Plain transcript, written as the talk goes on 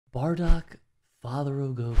Bardock, father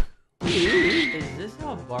of Goku. Is this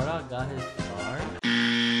how Bardock got his star?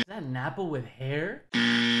 Is that Nappa with hair?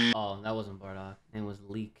 Oh, that wasn't Bardock. It was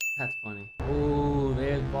Leak. That's funny. Oh,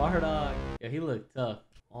 there's Bardock. Yeah, he looked tough.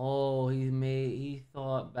 Oh, he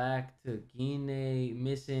thought back to Gine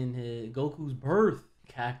missing his Goku's birth.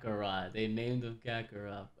 Kakarot. They named him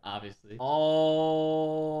Kakarot, obviously.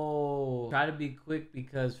 Oh, try to be quick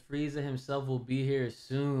because Frieza himself will be here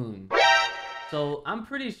soon. So I'm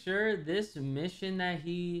pretty sure this mission that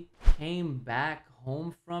he came back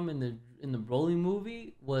home from in the Broly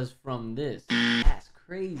movie was from this. That's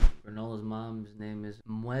crazy. Granola's mom's name is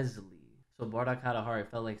Mwesley. So Bardock had a heart.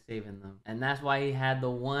 It felt like saving them, and that's why he had the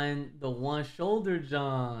one shoulder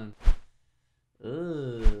John.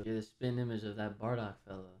 Ugh. You're the spin image of that Bardock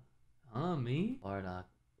fella. Huh, me? Bardock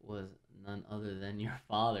was none other than your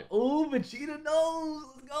father. Oh, Vegeta knows.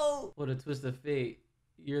 Let's go. What a twist of fate.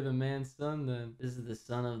 You're the man's son then. This is the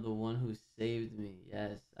son of the one who saved me.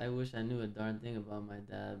 Yes, I wish I knew a darn thing about my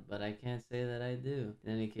dad, but I can't say that I do.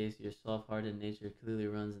 In any case, your soft-hearted nature clearly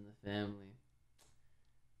runs in the family.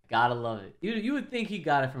 Gotta love it. You would think he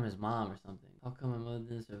got it from his mom or something. How come my mother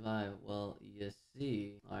didn't survive? Well, you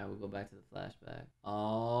see. Alright, we'll go back to the flashback.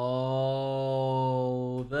 Oh,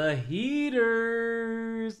 the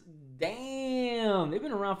heaters. Damn, they've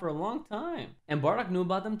been around for a long time. And Bardock knew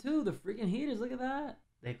about them too. The freaking heaters, look at that.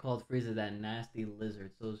 They called Frieza that nasty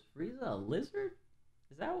lizard. So is Frieza a lizard?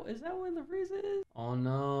 Is that what the Frieza is? Oh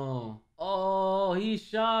no. Oh, he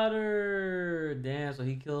shot her. Damn, so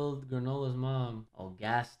he killed Granola's mom. Oh,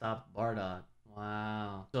 Gas stopped Bardock.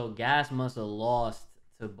 Wow. So Gas must have lost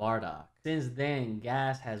to Bardock. Since then,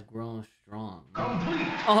 Gas has grown strong.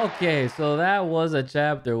 Okay, so that was a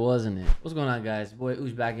chapter, wasn't it? What's going on, guys? Boy,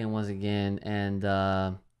 Uchi back in once again, and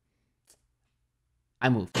I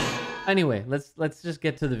moved. Anyway, let's just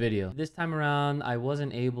get to the video. This time around, I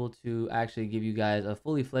wasn't able to actually give you guys a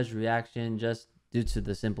fully fledged reaction just due to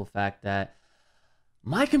the simple fact that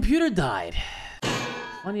my computer died.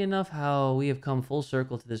 Funny enough how we have come full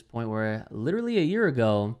circle to this point where literally a year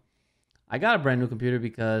ago, I got a brand new computer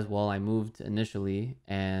because, well, I moved initially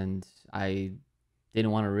and I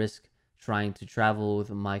didn't want to risk trying to travel with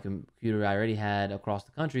my computer I already had across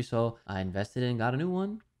the country. So I invested and got a new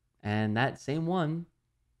one. And that same one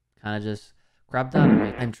kind of just crapped out on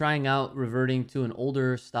me. I'm trying out reverting to an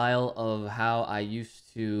older style of how I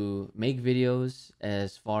used to make videos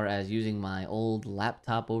as far as using my old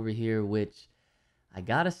laptop over here, which I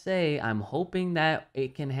gotta say, I'm hoping that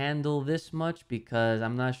it can handle this much because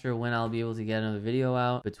I'm not sure when I'll be able to get another video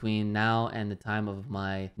out between now and the time of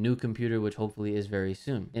my new computer, which hopefully is very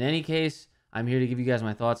soon. In any case, I'm here to give you guys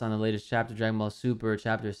my thoughts on the latest chapter, Dragon Ball Super,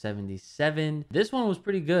 chapter 77. This one was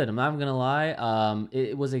pretty good, I'm not even gonna lie.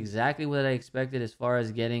 It was exactly what I expected as far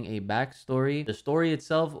as getting a backstory. The story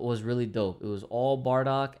itself was really dope. It was all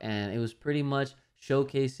Bardock, and it was pretty much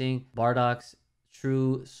showcasing Bardock's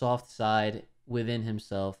true soft side within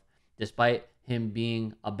himself, despite him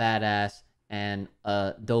being a badass and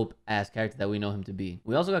a dope ass character that we know him to be.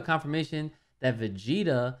 We also got confirmation that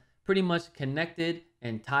Vegeta pretty much connected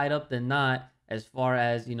and tied up the knot as far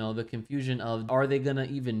as, you know, the confusion of, are they gonna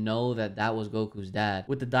even know that that was Goku's dad?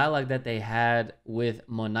 With the dialogue that they had with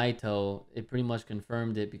Monaito, it pretty much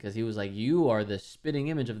confirmed it because he was like, you are the spitting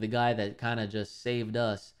image of the guy that kind of just saved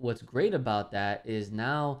us. What's great about that is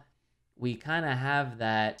now we kind of have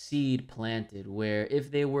that seed planted where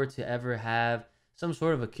if they were to ever have some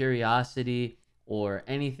sort of a curiosity or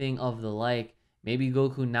anything of the like, maybe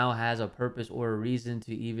Goku now has a purpose or a reason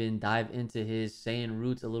to even dive into his Saiyan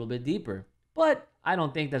roots a little bit deeper. But I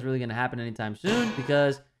don't think that's really going to happen anytime soon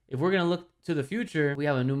because if we're going to look to the future, we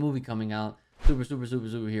have a new movie coming out,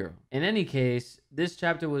 Superhero. In any case, this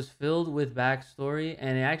chapter was filled with backstory,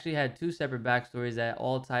 and it actually had two separate backstories that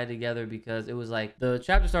all tied together because it was like the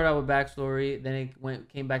chapter started out with backstory, then it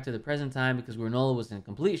came back to the present time because Granolah was in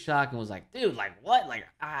complete shock and was like, dude, like what? Like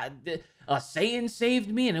a Saiyan saved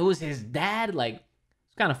me and it was his dad? Like,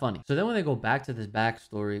 it's kind of funny. So then when they go back to this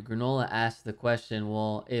backstory, Granolah asks the question,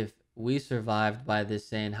 well, if we survived by this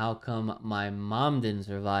Saiyan, how come my mom didn't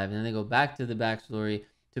survive? And then they go back to the backstory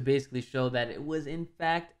to basically show that it was in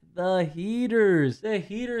fact the heaters. The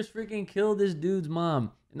heaters freaking killed this dude's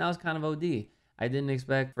mom. And that was kind of OD. I didn't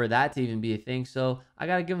expect for that to even be a thing. So I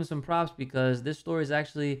gotta give him some props because this story is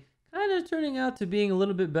actually kind of turning out to being a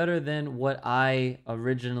little bit better than what I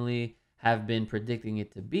originally have been predicting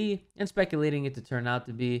it to be and speculating it to turn out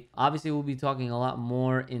to be. Obviously, we'll be talking a lot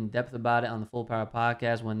more in depth about it on the Full Power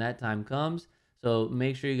Podcast when that time comes. So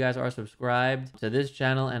make sure you guys are subscribed to this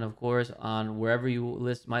channel, and of course on wherever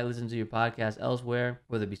you might listen to your podcast elsewhere,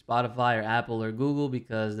 whether it be Spotify or Apple or Google,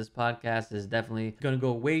 because this podcast is definitely going to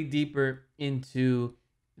go way deeper into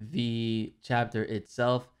the chapter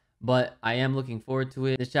itself. But I am looking forward to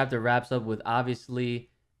it. This chapter wraps up with obviously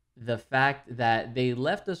the fact that they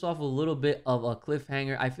left us off a little bit of a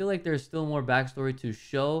cliffhanger. I feel like there's still more backstory to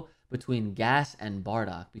show between Gas and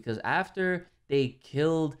Bardock, because after they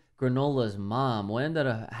killed Granola's mom, what ended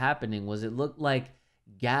up happening was it looked like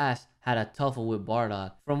Gas had a tuffle with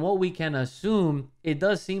Bardock. From what we can assume, it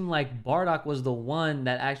does seem like Bardock was the one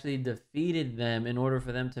that actually defeated them in order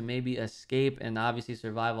for them to maybe escape and obviously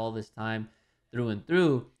survive all this time through and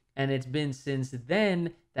through. And it's been since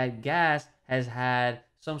then that Gas has had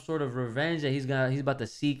some sort of revenge that he's about to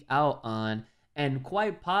seek out on, and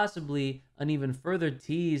quite possibly an even further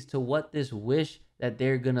tease to what this wish that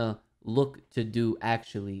they're gonna look to do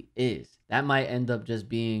actually is. That might end up just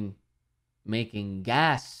being making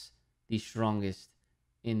Gas the strongest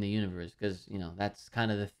in the universe, because you know that's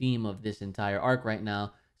kind of the theme of this entire arc right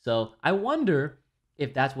now. So I wonder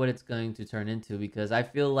if that's what it's going to turn into, because I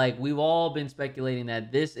feel like we've all been speculating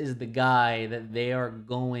that this is the guy that they are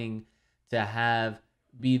going to have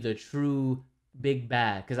be the true big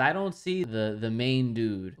bad, because I don't see the main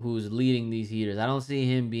dude who's leading these heaters. I don't see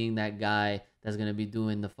him being that guy that's going to be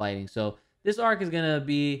doing the fighting. So this arc is going to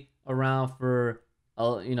be around for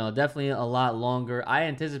definitely a lot longer. I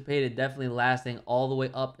anticipate it definitely lasting all the way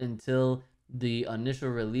up until the initial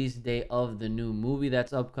release date of the new movie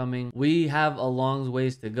that's upcoming. We have a long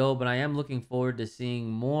ways to go, but I am looking forward to seeing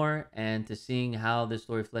more and to seeing how this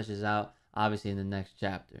story fleshes out, obviously in the next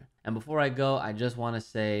chapter. And before I go, I just want to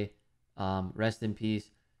say rest in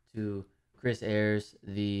peace to Chris Ayres,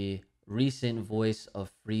 the recent voice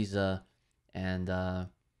of Frieza. And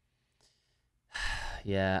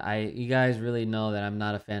yeah, you guys really know that I'm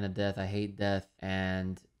not a fan of death. I hate death.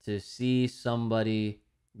 And to see somebody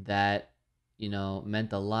that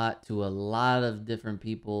meant a lot to a lot of different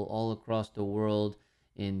people all across the world,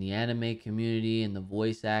 in the anime community, in the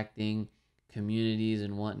voice acting communities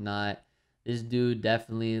and whatnot. This dude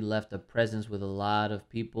definitely left a presence with a lot of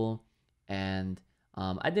people. And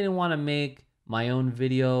I didn't want to make my own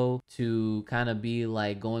video to kind of be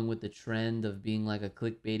like going with the trend of being like a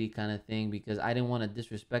clickbaity kind of thing, because I didn't want to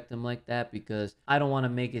disrespect him like that, because I don't want to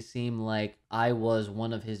make it seem like I was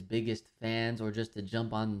one of his biggest fans or just to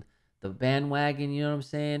jump on the bandwagon, you know what I'm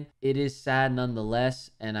saying? It is sad nonetheless,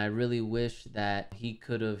 and I really wish that he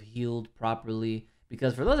could have healed properly,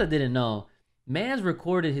 because for those that didn't know, Mans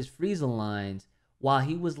recorded his Frieza lines while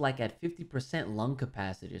he was like at 50% lung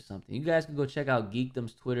capacity or something. You guys can go check out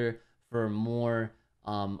Geekdom's Twitter for more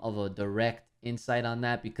of a direct insight on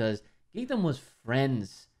that, because Geekdom was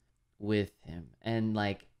friends with him, and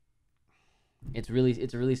like it's a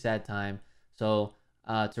really sad time. So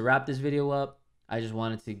to wrap this video up, I just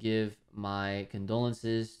wanted to give my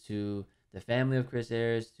condolences to the family of Chris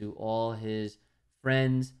Ayres, to all his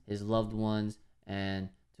friends, his loved ones, and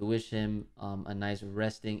to wish him a nice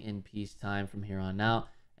resting in peace time from here on out.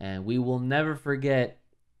 And we will never forget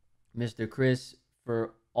Mr. Chris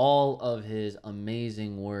for all of his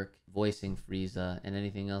amazing work voicing Frieza and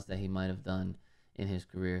anything else that he might have done in his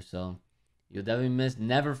career. So you'll definitely miss,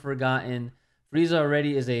 never forgotten. Frieza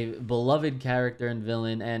already is a beloved character and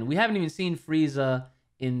villain, and we haven't even seen Frieza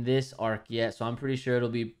in this arc yet, so I'm pretty sure it'll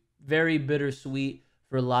be very bittersweet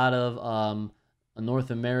for a lot of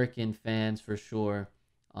North American fans for sure,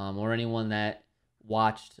 or anyone that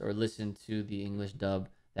watched or listened to the English dub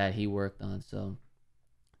that he worked on. So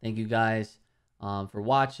thank you guys for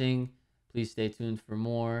watching. Please stay tuned for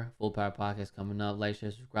more Full Power Podcast coming up. Like,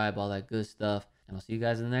 share, subscribe, all that good stuff, and I'll see you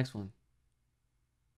guys in the next one.